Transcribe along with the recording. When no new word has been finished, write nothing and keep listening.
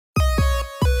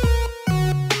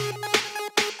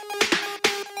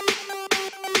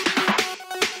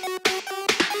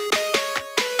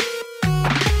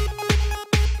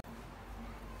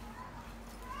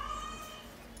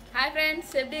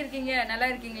எப்படி இருக்கீங்க? நல்லா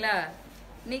இருக்கீங்களா?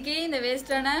 இன்னைக்கு இந்த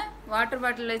வேஸ்டான வாட்டர்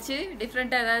பாட்டில் வச்சு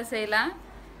டிஃப்ரெண்ட்டாக ஏதாவது செய்யலாம்.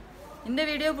 இந்த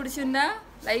வீடியோ பிடிச்சிருந்தா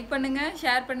லைக் பண்ணுங்கள்,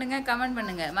 ஷேர் பண்ணுங்கள், கமெண்ட்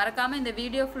பண்ணுங்கள். மறக்காமல் இந்த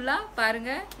வீடியோ ஃபுல்லாக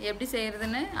பாருங்கள் எப்படி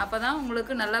செய்கிறதுன்னு. அப்போ தான்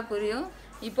உங்களுக்கு நல்லா புரியும்.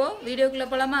 இப்போது வீடியோக்குள்ளே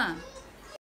போகலாமா?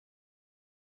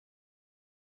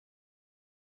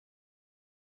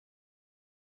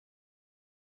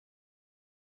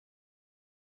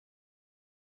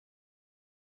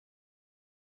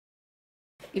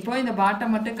 இப்போ இந்த பாட்டை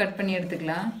மட்டும் கட் பண்ணி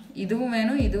எடுத்துக்கலாம். இதுவும்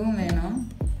வேணும், இதுவும் வேணும்.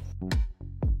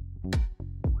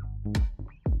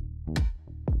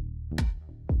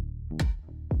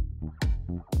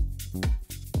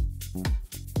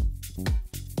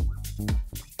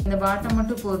 இந்த பாட்டை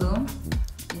மட்டும் போதும்.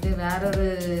 இது வேற ஒரு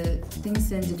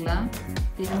திங்ஸ் செஞ்சுக்கலாம்.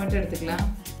 இது மட்டும் எடுத்துக்கலாம்.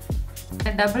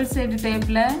 டபுள் சைடு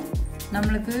டேப்பில்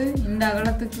நம்மளுக்கு இந்த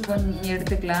அகலத்துக்கு கொஞ்சம்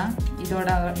எடுத்துக்கலாம்.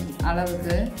 இதோட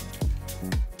அளவுக்கு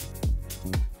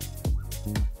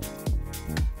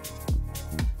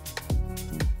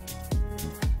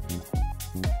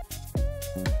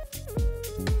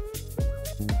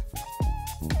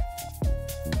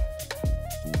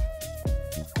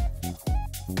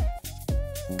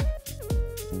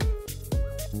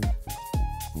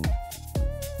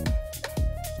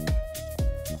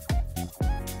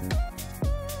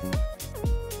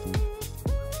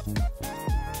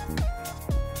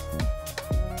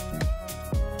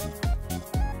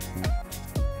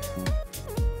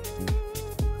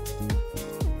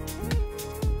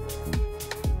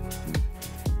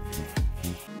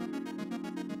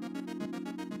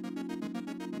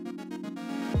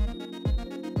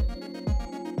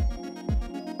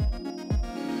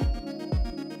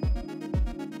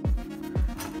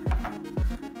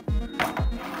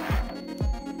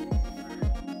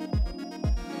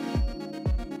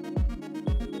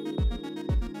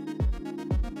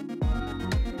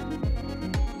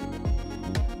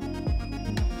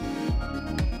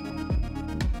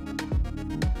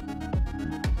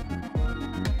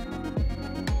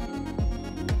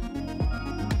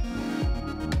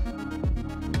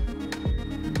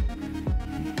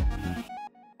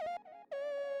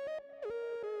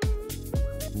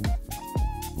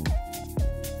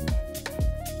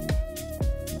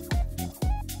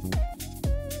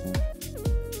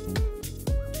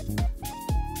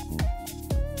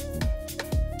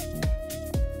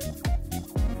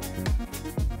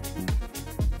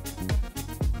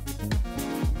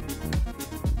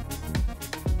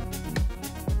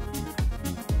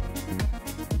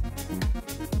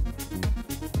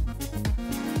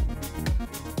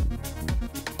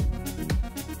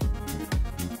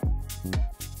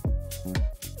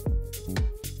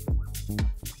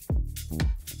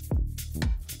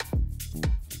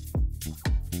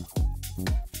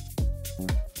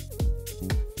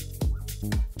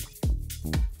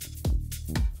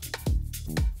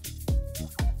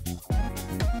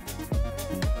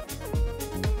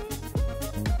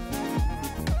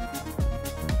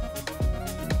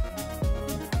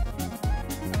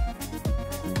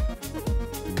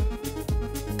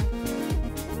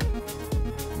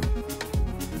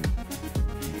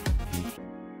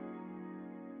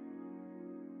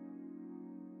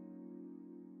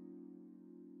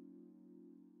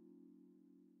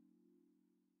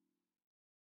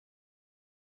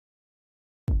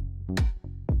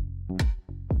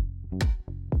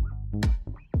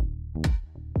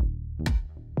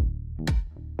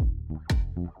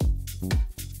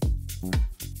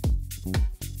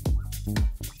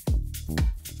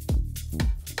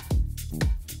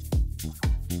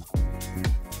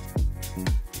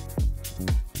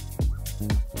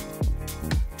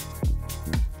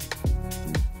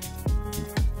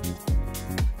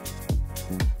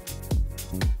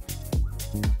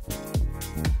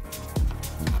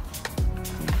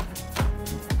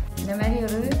இந்த மாதிரி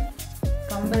ஒரு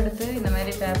கம்பு எடுத்து இந்த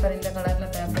மாதிரி பேப்பர், இந்த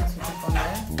கலரில் பேப்பர் வச்சுக்கோங்க.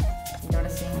 இதோட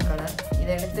சேம் கலர்.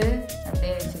 இதை எடுத்து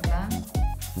அப்படியே வச்சுக்கலாம்.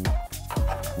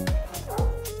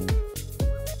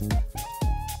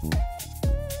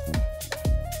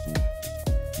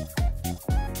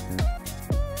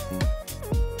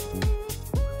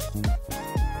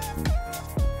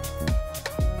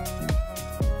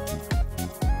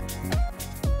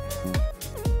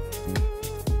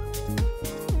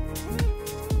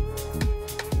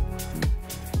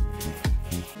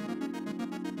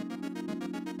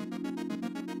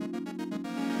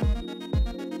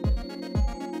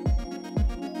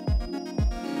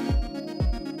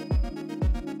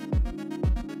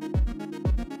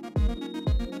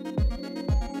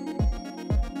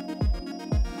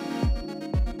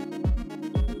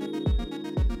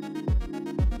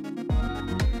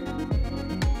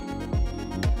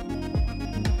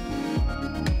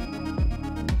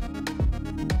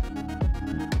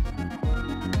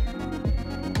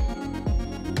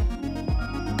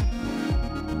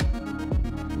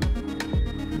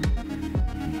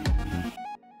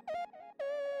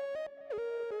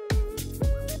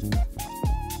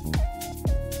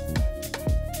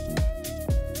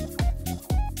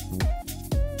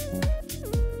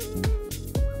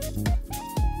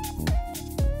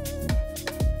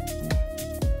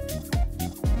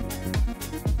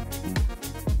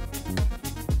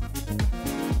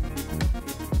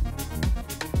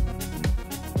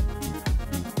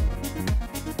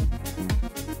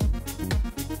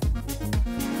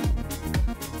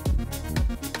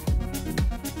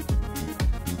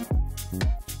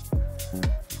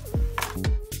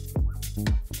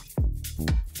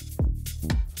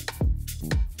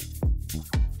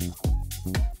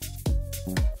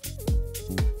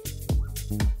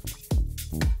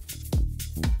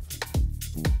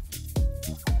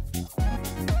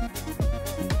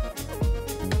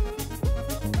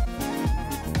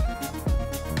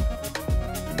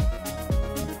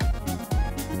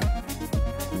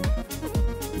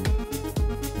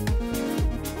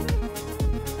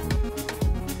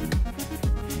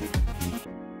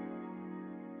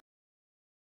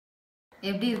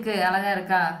 எப்படி இருக்கு? அழகா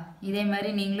இருக்கா? இதே மாதிரி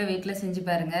நீங்களும் வீட்டில் செஞ்சு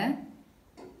பாருங்க.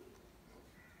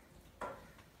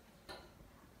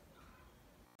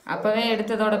 அப்போவே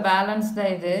எடுத்ததோட பேலன்ஸ்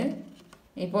தான் இது.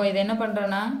 இப்போ இது என்ன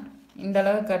பண்ணுறோன்னா இந்த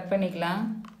அளவு கட் பண்ணிக்கலாம்.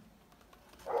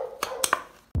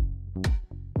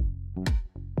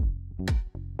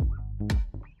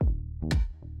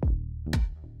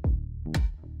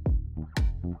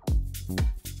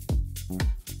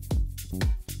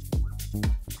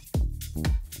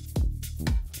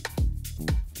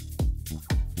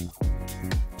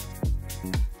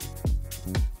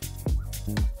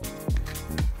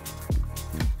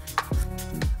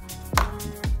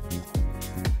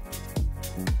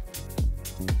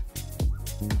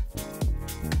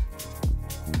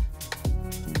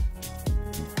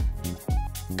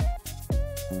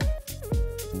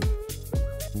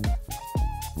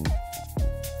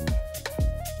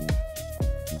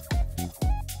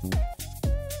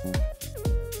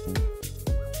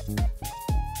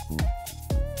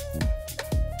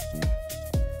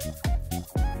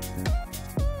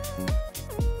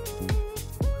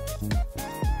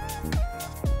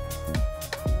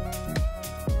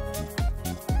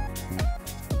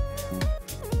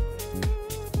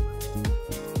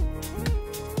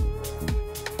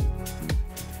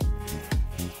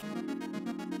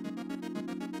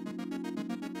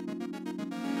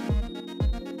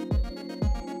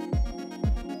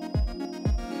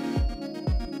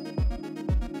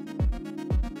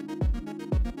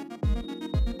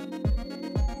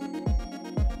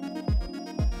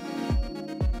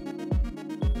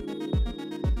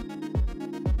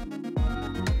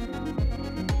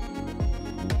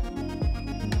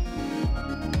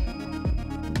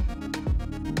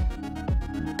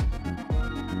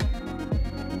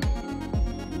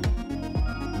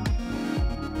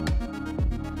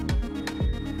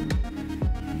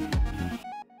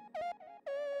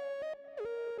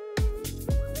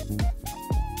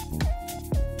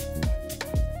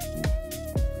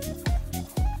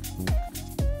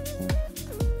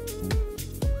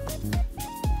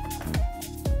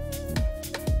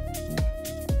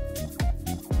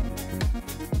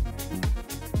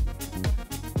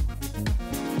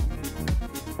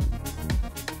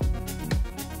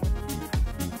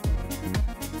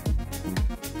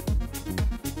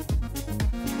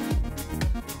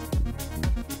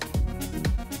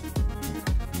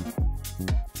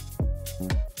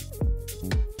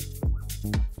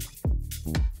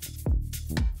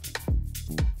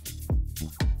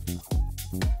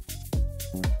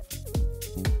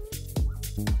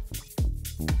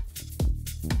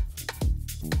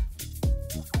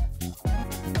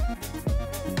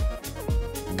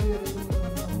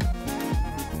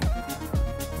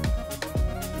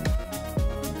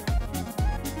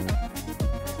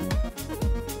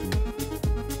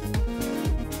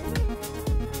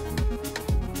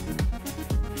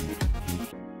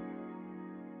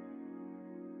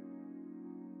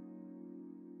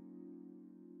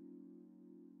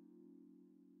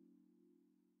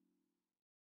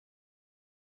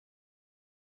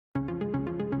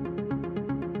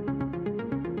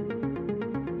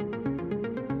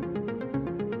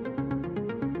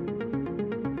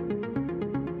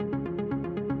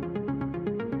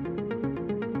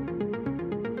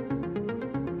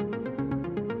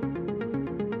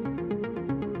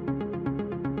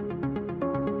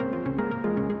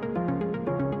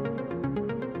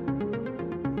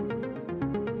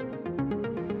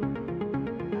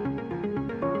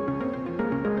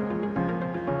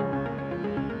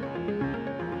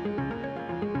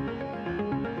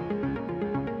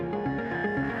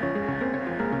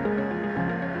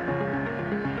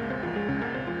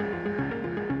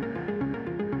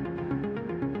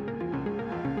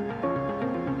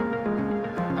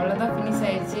 அவ்வளோதான், ஃபினிஷ்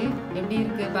ஆயிடுச்சு. எப்படி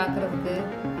இருக்குது பார்க்குறதுக்கு?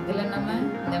 இதில் நம்ம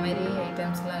இந்த மாதிரி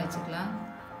ஐட்டம்ஸ்லாம் வச்சுக்கலாம்.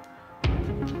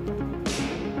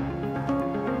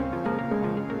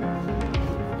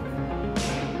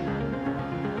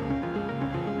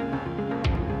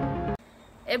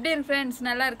 எப்படி இருக்கு ஃப்ரெண்ட்ஸ்?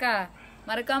 நல்லா இருக்கா?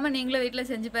 மறக்காமல் நீங்களும் வீட்டில்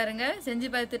செஞ்சு பாருங்கள். செஞ்சு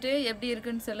பார்த்துட்டு எப்படி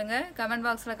இருக்குன்னு சொல்லுங்கள். கமெண்ட்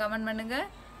பாக்ஸில் கமெண்ட் பண்ணுங்கள்.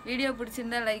 வீடியோ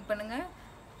பிடிச்சிருந்தா லைக் பண்ணுங்கள்.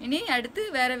 இனி அடுத்து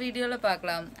வேறு வீடியோவில்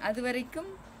பார்க்கலாம். அது வரைக்கும்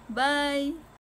பாய்.